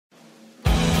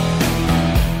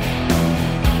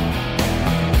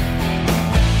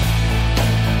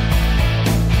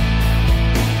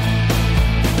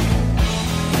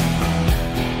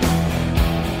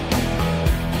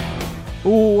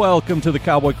Welcome to the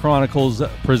Cowboy Chronicles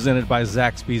presented by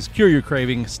Zaxby's. Cure your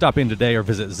craving. Stop in today or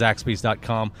visit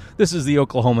Zaxby's.com. This is the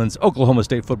Oklahoman's Oklahoma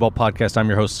State Football Podcast. I'm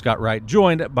your host, Scott Wright,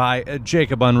 joined by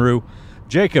Jacob Unruh.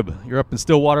 Jacob, you're up in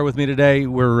Stillwater with me today.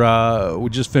 We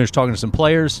just finished talking to some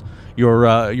players.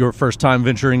 Your first time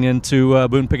venturing into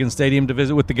Boone Pickens Stadium to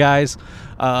visit with the guys.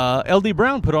 LD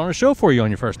Brown put on a show for you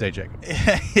on your first day, Jacob.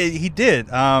 He did.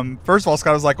 First of all,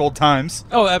 Scott, was like old times.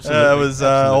 Oh, absolutely. It was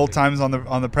old times on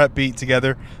the prep beat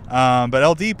together. But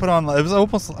LD put on. It was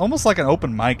almost like an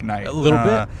open mic night. A little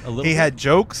bit. He had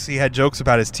jokes. He had jokes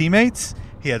about his teammates.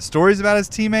 He had stories about his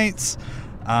teammates.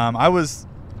 I was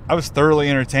thoroughly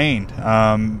entertained.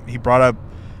 He brought up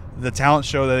the talent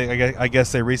show that I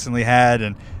guess they recently had,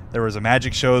 and there was a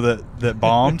magic show that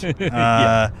bombed.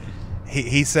 Yeah.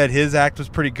 He said his act was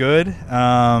pretty good.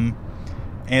 And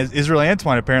Israel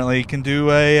Antoine apparently can do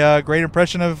a great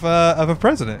impression of a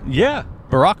president. Yeah.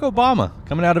 Barack Obama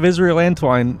coming out of Israel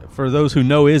Antoine. For those who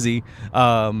know Izzy,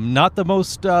 not the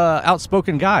most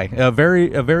outspoken guy, a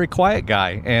very quiet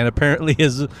guy, and apparently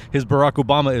his Barack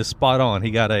Obama is spot on.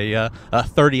 He got a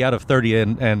 30 out of 30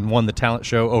 and won the talent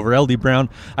show over LD Brown.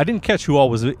 I didn't catch who all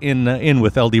was in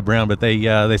with LD Brown, but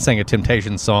they sang a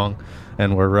Temptations song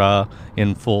and were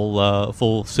in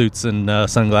full suits and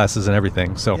sunglasses and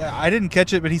everything. So yeah, I didn't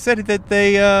catch it, but he said that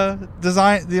they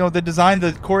designed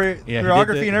the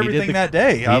choreography and everything that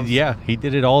day. He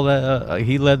did it all.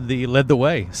 He led the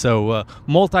way. So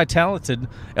multi-talented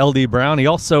LD Brown. He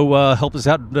also helped us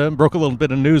out, broke a little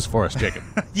bit of news for us, Jacob.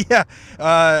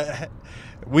 Yeah.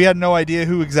 We had no idea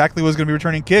who exactly was going to be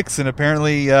returning kicks, and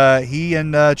apparently he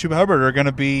and Chuba Hubbard are going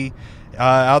to be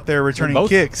out there returning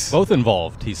kicks. Both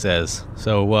involved, he says.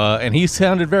 So, and he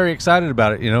sounded very excited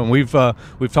about it. And we've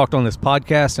talked on this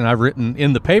podcast, and I've written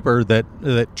in the paper that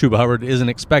Chuba Hubbard isn't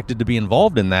expected to be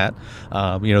involved in that.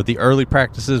 The early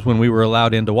practices when we were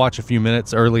allowed in to watch a few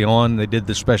minutes early on, they did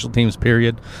the special teams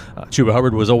period. Chuba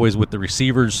Hubbard was always with the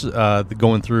receivers,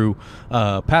 going through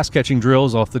pass catching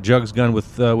drills off the jugs gun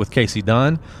with Casey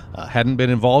Dunn. Hadn't been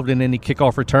involved in any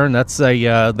kickoff return. That's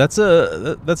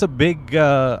a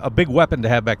big weapon to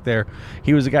have back there.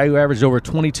 He was a guy who averaged over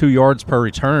 22 yards per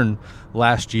return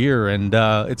last year, and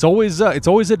it's always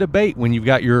a debate when you've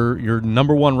got your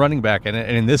number one running back, and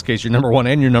in this case your number one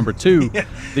and your number two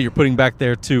that you're putting back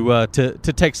there to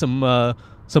take some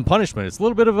punishment. It's a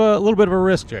little bit of a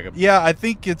risk, Jacob. Yeah, I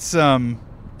think it's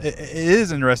it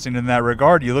is interesting in that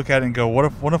regard. You look at it and go, what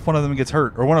if one of them gets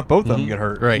hurt, or what if both of them get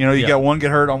hurt? Right. You got one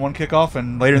get hurt on one kickoff,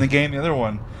 and later in the game the other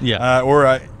one. Yeah.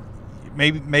 Or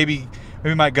maybe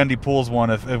Mike Gundy pulls one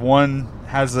if one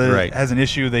has an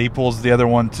issue that he pulls the other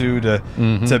one too to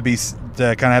kind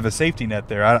of have a safety net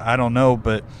there. I don't know,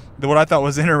 but what I thought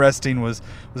was interesting was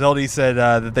LD said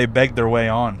that they begged their way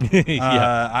on.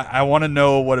 I want to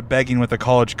know what a begging with a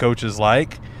college coach is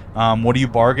like. What do you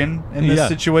bargain in this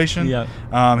situation?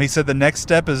 Yeah. He said the next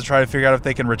step is to try to figure out if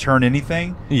they can return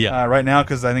anything. Right now,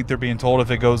 because I think they're being told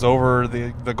if it goes over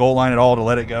the goal line at all to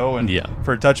let it go and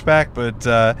for a touchback.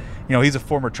 But he's a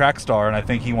former track star, and I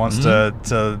think he wants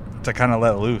to kind of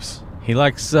let loose. He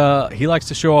likes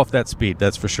to show off that speed,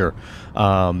 that's for sure.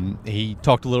 He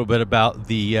talked a little bit about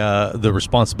the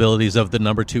responsibilities of the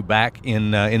number two back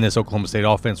in this Oklahoma State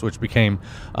offense, which became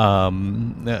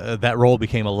that role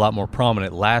became a lot more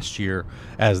prominent last year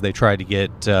as they tried to get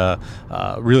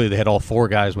really they had all four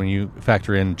guys when you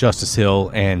factor in Justice Hill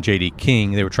and J.D.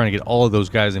 King. They were trying to get all of those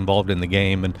guys involved in the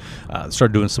game and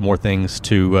started doing some more things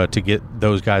to get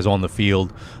those guys on the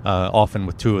field, often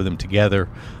with two of them together.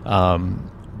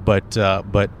 But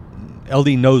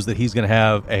LD knows that he's going to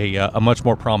have a much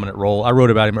more prominent role. I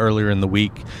wrote about him earlier in the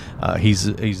week. He's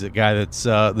a guy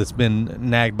that's been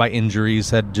nagged by injuries,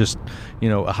 had just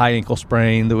a high ankle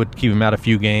sprain that would keep him out a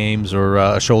few games, or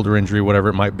a shoulder injury, whatever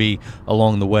it might be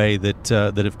along the way that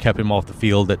have kept him off the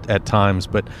field at times.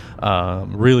 But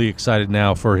really excited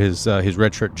now for his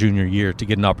redshirt junior year to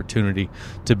get an opportunity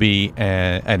to be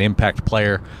an impact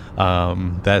player.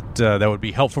 That would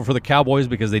be helpful for the Cowboys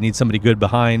because they need somebody good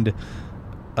behind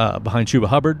Chuba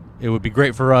Hubbard. It would be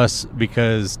great for us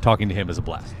because talking to him is a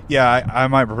blast. Yeah, I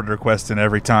might put a request in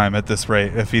every time at this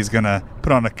rate. If he's gonna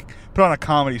put on a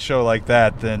comedy show like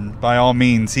that, then by all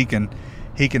means he can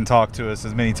talk to us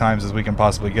as many times as we can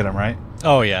possibly get him, right?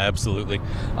 Oh yeah, absolutely.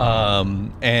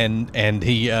 And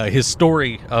he his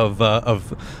story of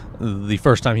the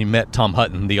first time he met Tom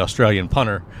Hutton, the Australian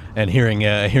punter, and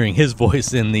hearing his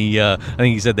voice in the I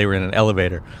think he said they were in an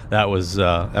elevator. That was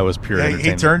pure entertainment.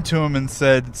 He turned to him and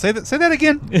said, "Say that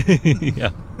again."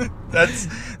 Yeah,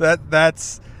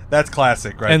 that's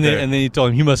classic, right? And then he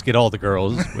told him, "You must get all the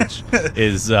girls," which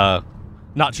is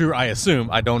Not true, I assume.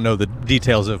 I don't know the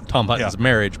details of Tom Hutton's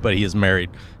marriage, but he is married.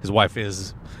 His wife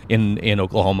is in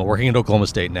Oklahoma, working at Oklahoma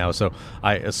State now. So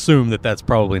I assume that that's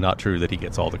probably not true that he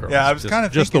gets all the girls. Yeah, I was kind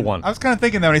of just the one. I was kind of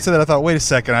thinking that when he said that, I thought, wait a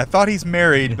second, I thought he's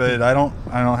married, but I don't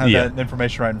have that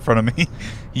information right in front of me.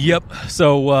 Yep.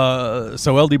 So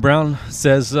LD Brown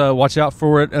says watch out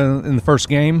for it in the first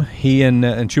game. He and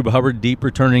Chuba Hubbard deep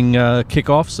returning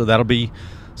kickoff. So that'll be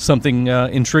something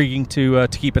intriguing to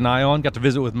keep an eye on. Got to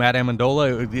visit with Matt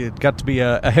Amendola. It got to be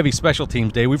a heavy special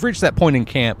teams day. We've reached that point in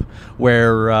camp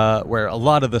where a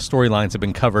lot of the storylines have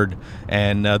been covered,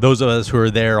 and those of us who are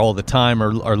there all the time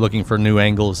are looking for new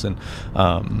angles. And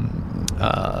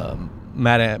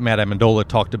Matt Amendola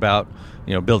talked about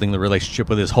building the relationship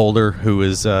with his holder, who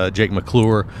is Jake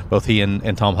McClure. Both he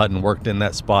and Tom Hutton worked in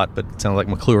that spot, but it sounds like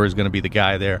McClure is going to be the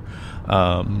guy there.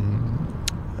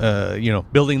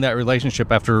 Building that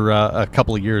relationship after a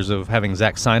couple of years of having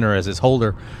Zach Seiner as his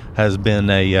holder has been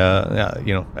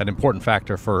an important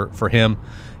factor for him.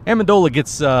 Amendola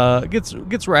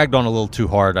gets ragged on a little too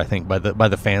hard, I think, by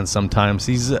the fans sometimes.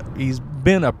 He's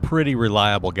been a pretty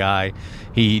reliable guy.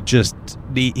 He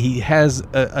has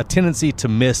a tendency to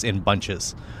miss in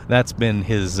bunches. That's been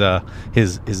his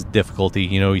difficulty.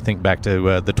 You think back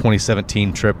to the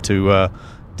 2017 trip to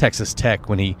Texas Tech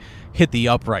when he hit the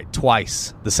upright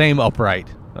twice, the same upright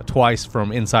twice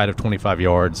from inside of 25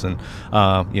 yards, and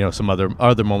some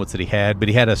other moments that he had. But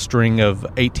he had a string of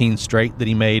 18 straight that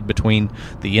he made between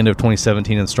the end of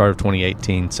 2017 and the start of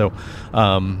 2018. So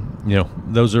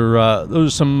those are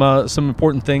some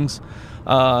important things.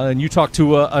 And you talked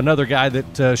to another guy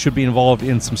that should be involved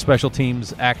in some special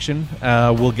teams action.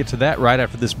 We'll get to that right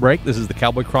after this break. This is the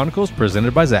Cowboy Chronicles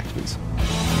presented by Zaxby's.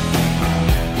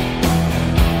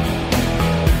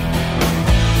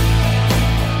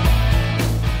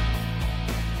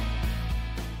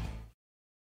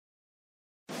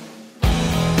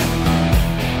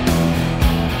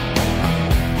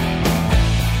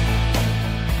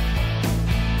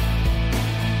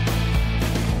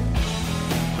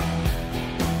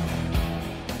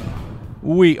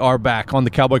 We are back on the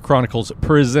Cowboy Chronicles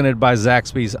presented by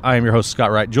Zaxby's. I am your host,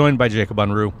 Scott Wright, joined by Jacob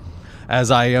Unruh.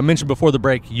 As I mentioned before the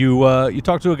break, you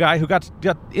talked to a guy who got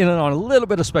in on a little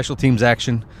bit of special teams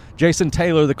action. Jason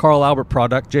Taylor, the Carl Albert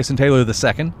product. Jason Taylor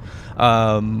II.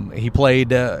 He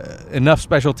played enough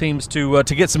special teams to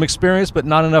get some experience, but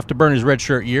not enough to burn his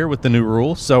redshirt year with the new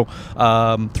rule. So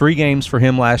 3 games for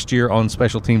him last year on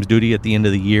special teams duty at the end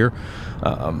of the year.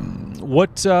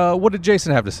 What did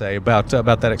Jason have to say about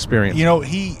that experience?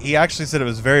 He actually said it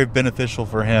was very beneficial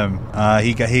for him.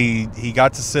 He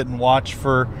got to sit and watch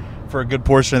for a good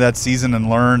portion of that season and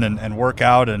learn and work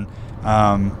out. And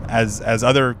as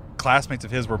other classmates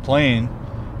of his were playing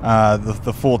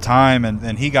the full time,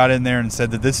 and he got in there and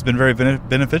said that this has been very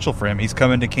beneficial for him. He's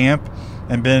come into camp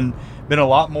and been a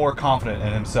lot more confident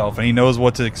in himself, and he knows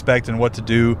what to expect and what to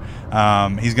do.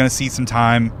 He's going to see some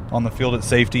time on the field at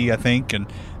safety, I think, and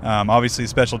obviously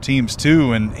special teams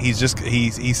too. And he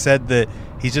said that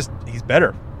he's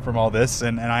better from all this.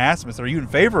 And I asked him, I said, are you in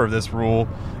favor of this rule?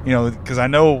 Because I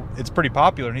know it's pretty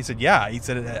popular. And he said, yeah. He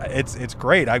said it's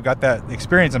great. I've got that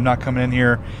experience. I'm not coming in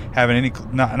here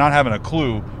not having a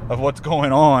clue of what's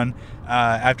going on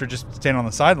after just standing on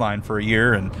the sideline for a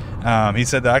year. And he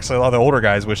said that actually a lot of the older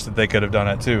guys wish that they could have done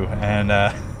it too. And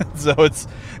so it's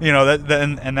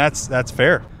that's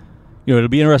fair. It'll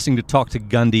be interesting to talk to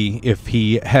Gundy if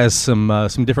he has some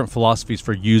different philosophies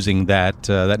for using that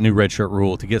new redshirt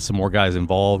rule to get some more guys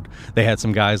involved. They had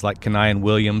some guys like Kenayan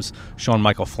Williams, Sean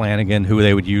Michael Flanagan, who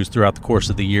they would use throughout the course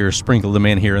of the year, sprinkle them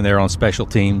in here and there on special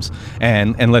teams,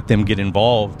 and let them get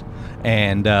involved.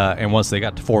 And once they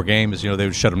got to 4 games, they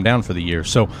would shut them down for the year.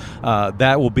 So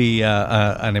that will be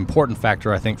an important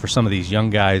factor, I think, for some of these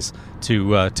young guys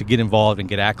to get involved and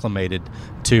get acclimated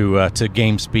to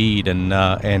game speed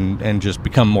and just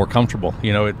become more comfortable.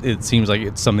 It seems like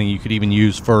it's something you could even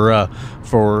use for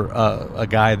a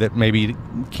guy that maybe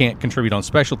can't contribute on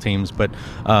special teams, but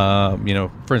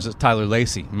for instance, Tyler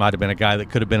Lacey might have been a guy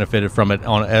that could have benefited from it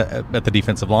at the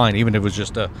defensive line, even if it was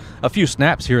just a few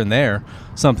snaps here and there,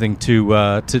 something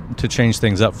to change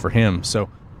things up for him. So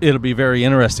it'll be very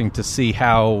interesting to see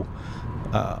how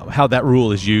that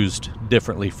rule is used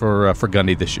differently for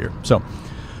Gundy this year. So,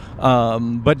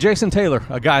 but Jason Taylor,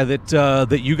 a guy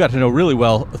that you got to know really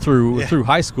well through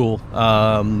high school,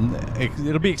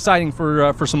 it'll be exciting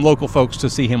for some local folks to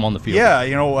see him on the field.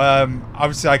 Yeah,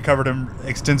 obviously I covered him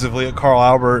extensively at Carl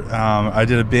Albert. I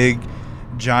did a big,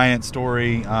 giant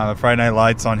story, Friday Night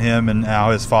Lights, on him and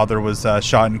how his father was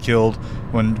shot and killed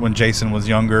when Jason was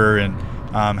younger, and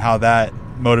how that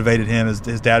motivated him.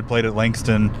 His dad played at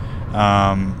Langston.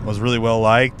 was really well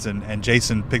liked, and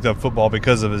Jason picked up football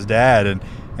because of his dad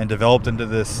and developed into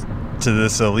this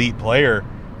elite player,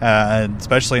 and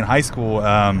especially in high school.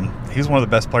 He was one of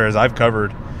the best players I've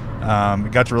covered.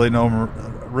 Got to really know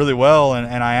him really well,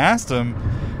 and I asked him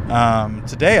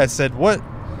today, I said, what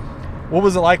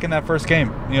was it like in that first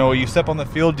game? You step on the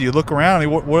field, do you look around? I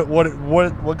mean,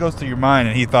 what goes through your mind?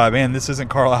 And he thought, man, this isn't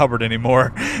Carl Albert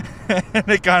anymore. And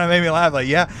it kind of made me laugh. Like,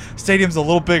 yeah, stadium's a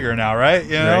little bigger now, right?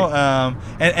 Right.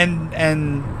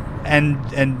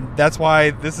 And that's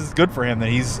why this is good for him. That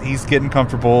he's getting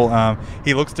comfortable.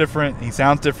 He looks different. He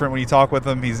sounds different when you talk with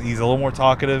him. He's a little more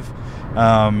talkative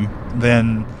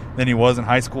than he was in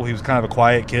high school. He was kind of a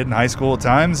quiet kid in high school at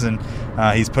times, and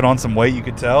he's put on some weight, you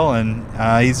could tell, and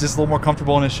he's just a little more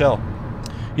comfortable in his shell.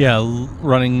 Yeah,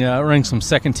 running some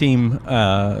second team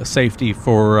safety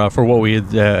for what we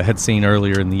had seen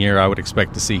earlier in the year. I would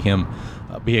expect to see him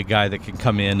be a guy that can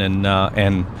come in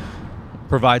and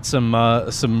provide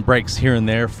some breaks here and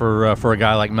there for a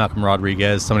guy like Malcolm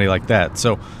Rodriguez, somebody like that.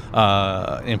 So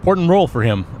important role for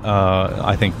him,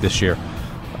 I think, this year.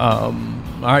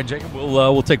 All right, Jacob,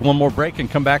 we'll take one more break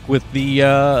and come back with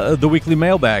the weekly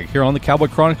mailbag here on the Cowboy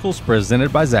Chronicles,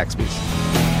 presented by Zaxby's.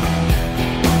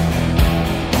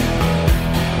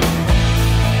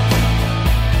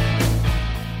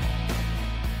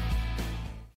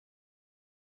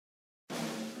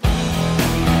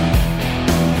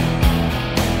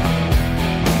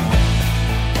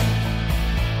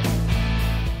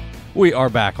 We are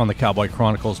back on the Cowboy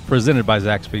Chronicles, presented by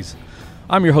Zaxby's.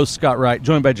 I'm your host, Scott Wright,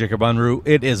 joined by Jacob Unruh.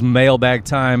 It is mailbag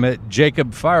time.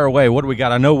 Jacob, fire away. What do we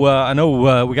got? I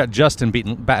know we got Justin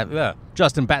Batten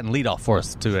leadoff for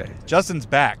us today. Justin's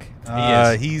back.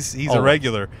 He's a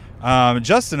regular.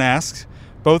 Justin asks,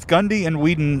 both Gundy and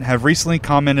Whedon have recently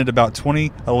commented about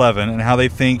 2011 and how they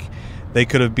think they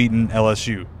could have beaten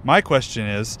LSU. My question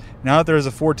is, now that there is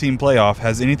a 4-team playoff,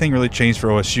 has anything really changed for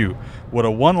OSU? Would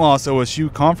a one-loss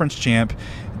OSU conference champ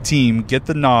team get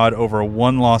the nod over a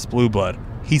one-loss blue blood?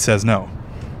 He says no.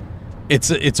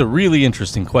 It's a really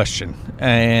interesting question,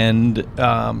 and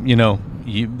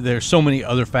there's so many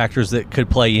other factors that could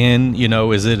play in.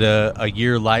 Is it a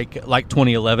year like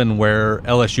 2011 where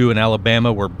LSU and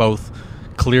Alabama were both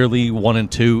clearly 1 and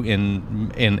 2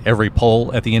 in every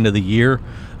poll at the end of the year?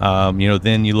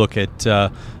 Then you look at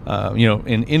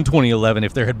in 2011,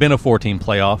 if there had been a 4-team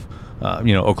playoff,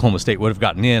 Oklahoma State would have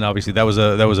gotten in. Obviously, that was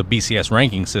a BCS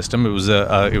ranking system. It was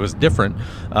different.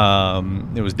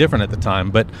 It was different at the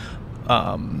time, but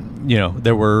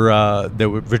there were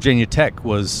Virginia Tech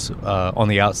was on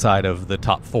the outside of the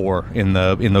top 4 in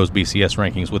those BCS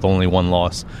rankings with only one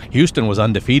loss. Houston was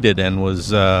undefeated and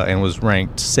was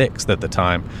ranked 6th at the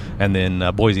time, and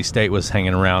then Boise State was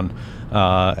hanging around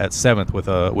at 7th with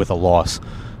a loss.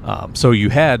 So you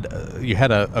had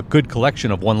a good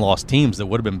collection of one-loss teams that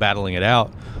would have been battling it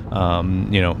out,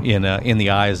 in the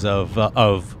eyes of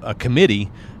a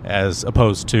committee, as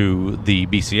opposed to the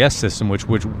BCS system, which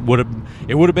would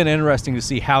have been interesting to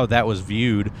see how that was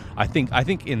viewed. I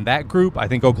think in that group, I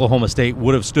think Oklahoma State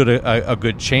would have stood a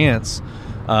good chance,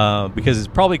 because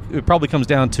it probably comes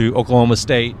down to Oklahoma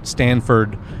State,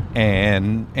 Stanford,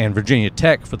 and Virginia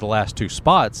Tech for the last 2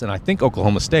 spots, and I think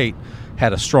Oklahoma State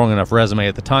had a strong enough resume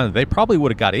at the time that they probably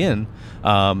would have got in.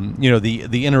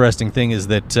 The interesting thing is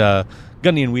that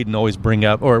Gundy and Whedon always bring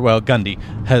up, Gundy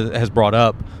has brought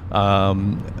up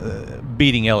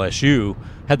beating LSU.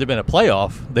 Had there been a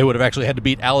playoff, they would have actually had to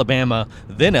beat Alabama,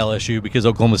 then LSU, because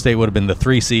Oklahoma State would have been the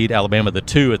 3 seed, Alabama the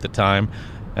 2 at the time,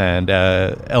 and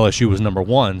LSU was number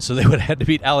 1. So they would have had to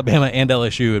beat Alabama and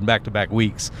LSU in back-to-back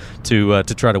weeks to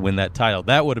try to win that title.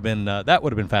 That would have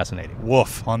been fascinating.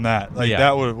 Woof on that.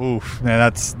 That would have, oof, man,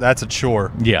 that's a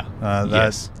chore. Yeah.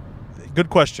 Yes. Good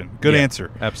question. Good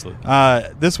answer. Absolutely.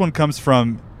 This one comes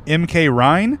from MK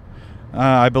Ryan.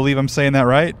 I believe I'm saying that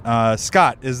right.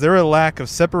 Scott, is there a lack of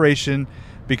separation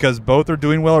because both are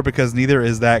doing well, or because neither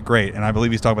is that great? And I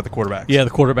believe he's talking about the quarterbacks. Yeah, the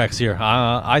quarterbacks here.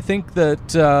 I think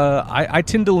that I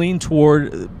tend to lean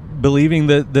toward believing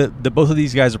that both of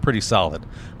these guys are pretty solid.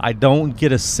 I don't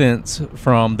get a sense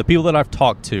from the people that I've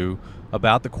talked to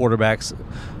about the quarterbacks.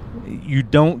 You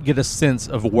don't get a sense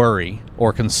of worry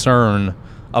or concern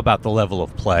about the level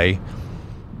of play.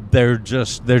 They're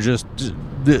just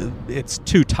it's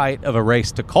too tight of a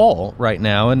race to call right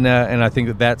now, and I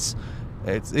think that's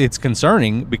it's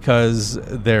concerning because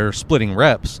they're splitting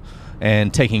reps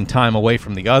and taking time away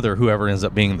from the other, whoever ends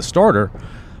up being the starter.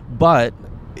 But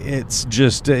it's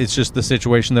just the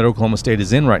situation that Oklahoma State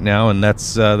is in right now, and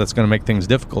that's going to make things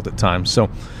difficult at times. So,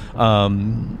 a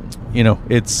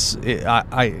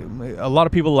lot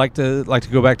of people like to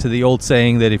go back to the old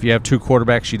saying that if you have two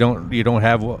quarterbacks, you don't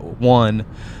have one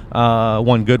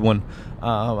good one.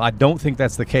 I don't think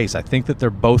that's the case. I think that they're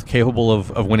both capable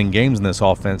of winning games in this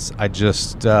offense. I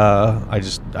don't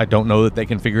know that they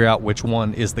can figure out which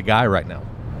one is the guy right now.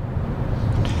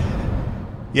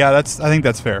 Yeah, I think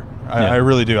that's fair. I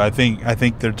really do. I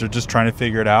think they're just trying to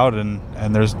figure it out, and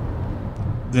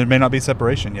there may not be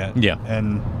separation yet. Yeah,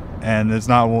 and it's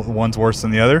not one's worse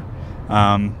than the other.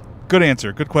 Good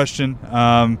answer. Good question.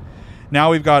 Now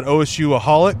we've got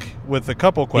OSU-aholic with a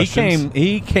couple questions.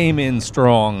 He came in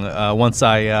strong once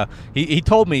he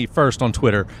told me first on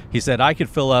Twitter. He said I could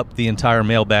fill up the entire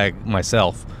mailbag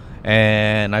myself.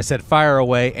 And I said, fire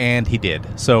away, and he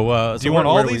did. So, do you want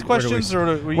all these questions,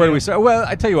 where do we start? Well,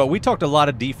 I tell you what, we talked a lot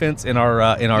of defense in our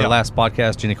last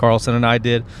podcast. Jenny Carlson and I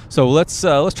did. So let's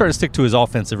try to stick to his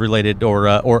offensive related or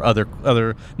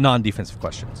other non-defensive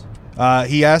questions.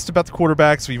 He asked about the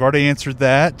quarterbacks. We've already answered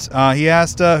that. He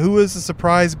asked, who is the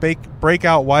surprise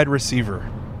breakout wide receiver?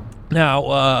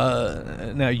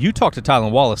 Now you talked to Tylan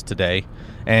Wallace today.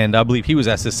 And I believe he was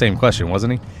asked the same question,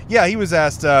 wasn't he? Yeah, he was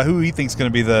asked who he thinks is going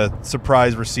to be the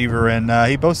surprise receiver, and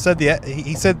he both said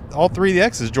he said all three of the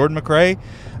X's: Jordan McRae,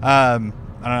 I'm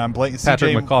blanking,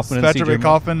 Patrick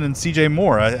McCoffin and C.J.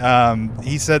 Moore.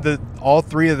 He said that all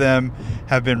three of them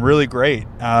have been really great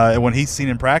when he's seen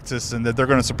in practice, and that they're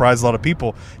going to surprise a lot of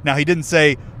people. Now, he didn't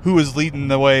say who was leading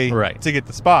the way to get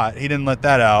the spot. He didn't let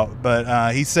that out,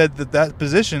 but he said that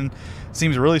position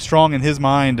seems really strong in his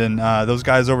mind, and those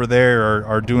guys over there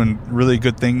are doing really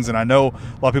good things. And I know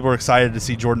a lot of people are excited to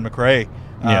see Jordan McRae,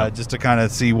 just to kind of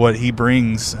see what he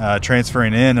brings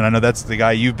transferring in. And I know that's the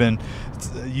guy you've been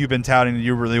touting that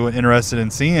you're really interested in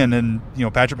seeing. And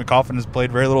Patrick McCoffin has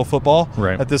played very little football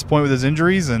at this point with his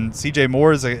injuries, and C.J.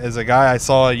 Moore is a guy I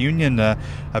saw at Union, a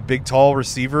big, tall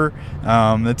receiver.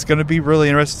 It's going to be really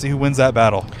interesting to see who wins that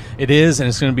battle. It is, and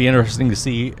it's going to be interesting to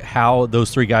see how those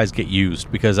three guys get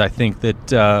used, because I think that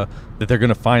they're going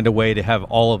to find a way to have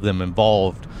all of them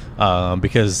involved.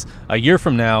 Because a year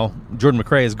from now, Jordan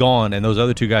McRae is gone, and those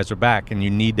other two guys are back, and you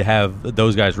need to have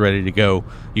those guys ready to go.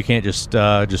 You can't just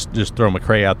throw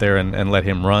McRae out there and let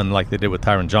him run like they did with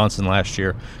Tyron Johnson last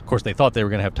year. Of course, they thought they were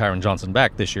going to have Tyron Johnson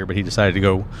back this year, but he decided to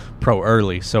go pro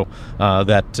early, so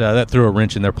that threw a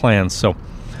wrench in their plans. So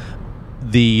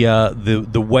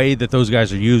the way that those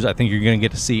guys are used, I think you're going to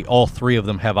get to see all three of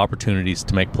them have opportunities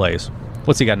to make plays.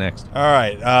 What's he got next? All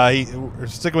right. We're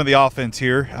sticking with the offense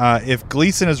here. If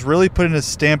Gleason is really putting a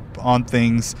stamp on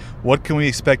things, what can we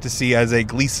expect to see as a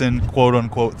Gleason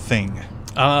quote-unquote thing?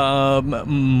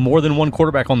 More than one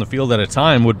quarterback on the field at a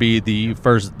time would be the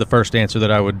first answer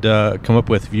that I would come up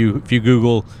with. If you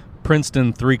Google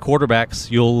Princeton 3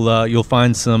 quarterbacks, you'll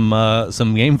find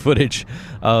some game footage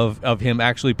of him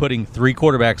actually putting 3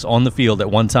 quarterbacks on the field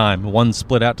at one time. One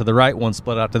split out to the right, one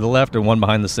split out to the left, and one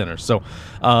behind the center. So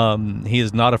he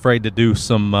is not afraid to do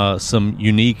some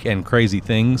unique and crazy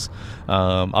things.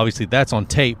 Obviously, that's on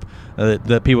tape.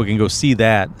 That people can go see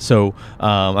that. So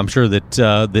I'm sure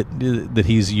that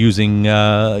he's using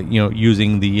the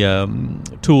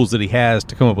tools that he has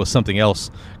to come up with something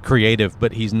else creative.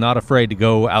 But he's not afraid to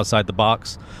go outside the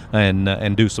box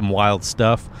and do some wild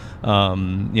stuff.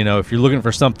 If you're looking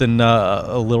for something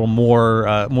a little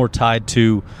more tied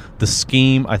to the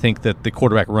scheme, I think that the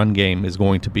quarterback run game is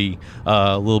going to be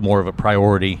a little more of a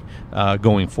priority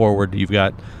going forward. You've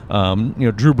got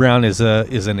Drew Brown is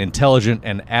an intelligent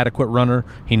and adequate runner.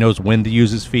 He knows when to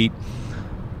use his feet.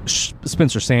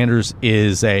 Spencer Sanders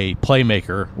is a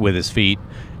playmaker with his feet,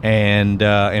 and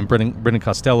Brendan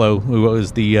Costello, who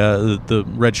is the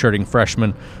redshirting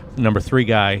freshman, number 3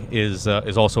 guy, is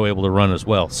also able to run as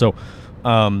well. So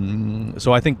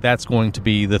I think that's going to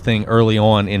be the thing early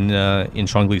on in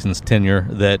Sean Gleason's tenure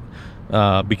that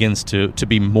begins to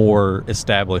be more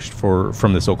established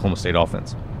from this Oklahoma State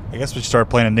offense. I guess we should start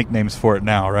planning nicknames for it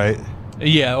now, right?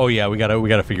 Yeah. Oh, yeah. We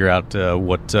gotta figure out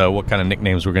what kind of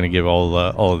nicknames we're going to give all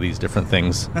of these different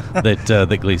things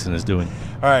that Gleason is doing.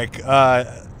 All right.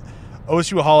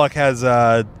 OSU-aholic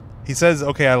has he says,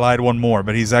 okay, I lied, one more,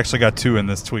 but he's actually got 2 in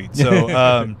this tweet.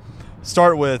 So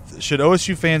start with, should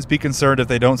OSU fans be concerned if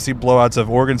they don't see blowouts of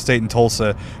Oregon State and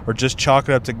Tulsa, or just chalk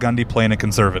it up to Gundy playing a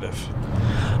conservative?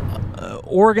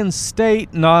 Oregon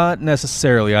State, not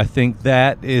necessarily. I think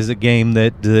that is a game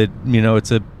that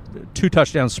it's a 2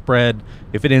 touchdown spread.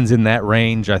 If it ends in that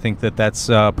range, I think that's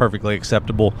perfectly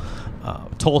acceptable.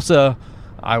 Tulsa,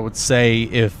 I would say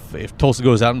if Tulsa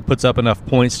goes out and puts up enough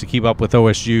points to keep up with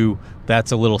OSU,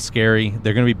 that's a little scary.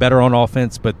 They're going to be better on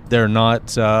offense, but they're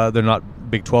not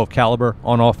Big 12 caliber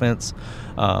on offense.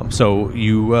 So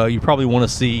you probably want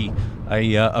to see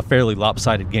a fairly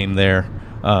lopsided game there,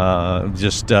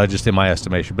 just in my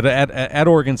estimation. But at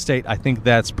Oregon State, I think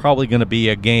that's probably going to be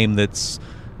a game that's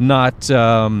not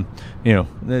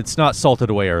it's not salted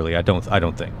away early. I don't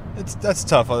think that's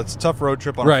tough. It's a tough road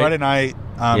trip on a Friday night.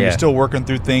 You're still working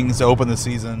through things to open the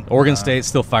season. Oregon State's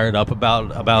still fired up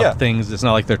about things. It's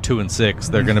not like they're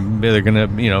 2-6. They're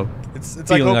gonna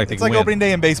It's like opening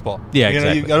day in baseball. Yeah,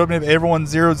 exactly. You got opening day,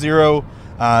 everyone's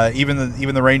 0-0.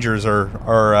 Even the Rangers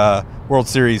are World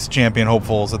Series champion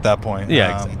hopefuls at that point.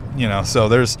 Yeah, exactly. So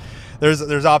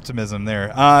there's optimism there.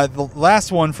 The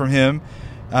last one from him.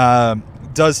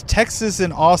 Does Texas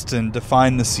and Austin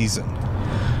define the season?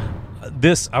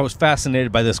 I was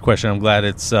fascinated by this question. I'm glad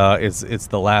it's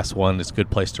the last one. It's a good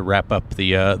place to wrap up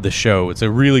the show. It's a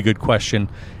really good question,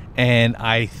 and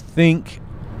I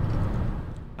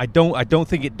don't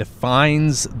think it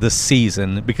defines the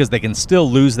season, because they can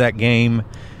still lose that game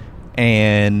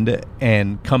and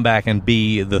come back and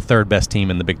be the third best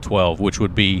team in the Big 12, which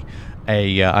would be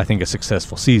I think a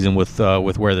successful season with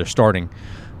where they're starting.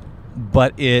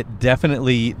 But it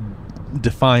definitely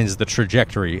defines the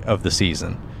trajectory of the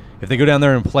season. If they go down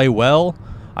there and play well,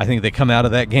 I think they come out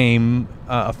of that game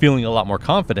feeling a lot more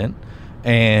confident.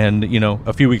 And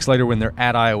a few weeks later, when they're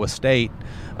at Iowa State,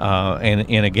 and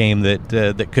in a game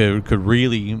that could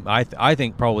really, I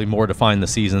think, probably more define the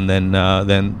season than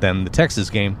the Texas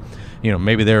game.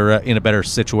 Maybe they're in a better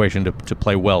situation to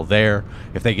play well there.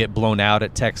 If they get blown out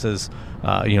at Texas,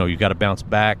 you've got to bounce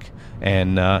back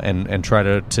and try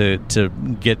to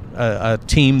get a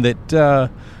team that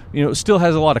still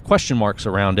has a lot of question marks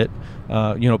around it,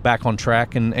 back on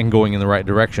track and going in the right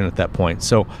direction at that point.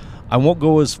 So I won't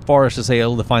go as far as to say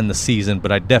it'll define the season,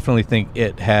 but I definitely think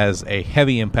it has a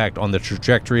heavy impact on the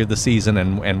trajectory of the season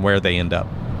and where they end up.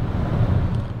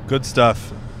 Good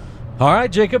stuff. All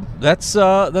right, Jacob, that's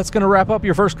going to wrap up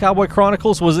your first Cowboy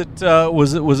Chronicles. Was it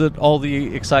all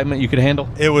the excitement you could handle?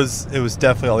 It was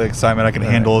definitely all the excitement I could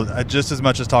handle, just as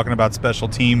much as talking about special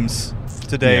teams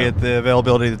today at the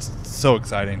availability. It's so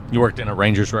exciting. You worked in a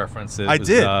Rangers reference. I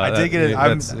did get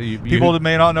it. People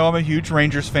may not know I'm a huge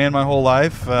Rangers fan my whole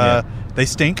life. They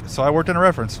stink, so I worked in a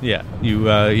reference. Yeah, you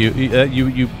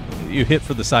hit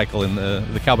for the cycle in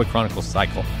the Cowboy Chronicles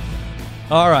cycle.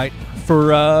 All right.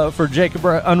 For Jacob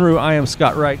Unruh, I am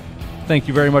Scott Wright. Thank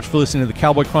you very much for listening to the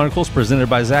Cowboy Chronicles presented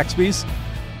by Zaxby's.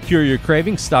 Cure your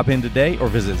cravings, stop in today, or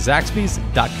visit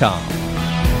Zaxby's.com.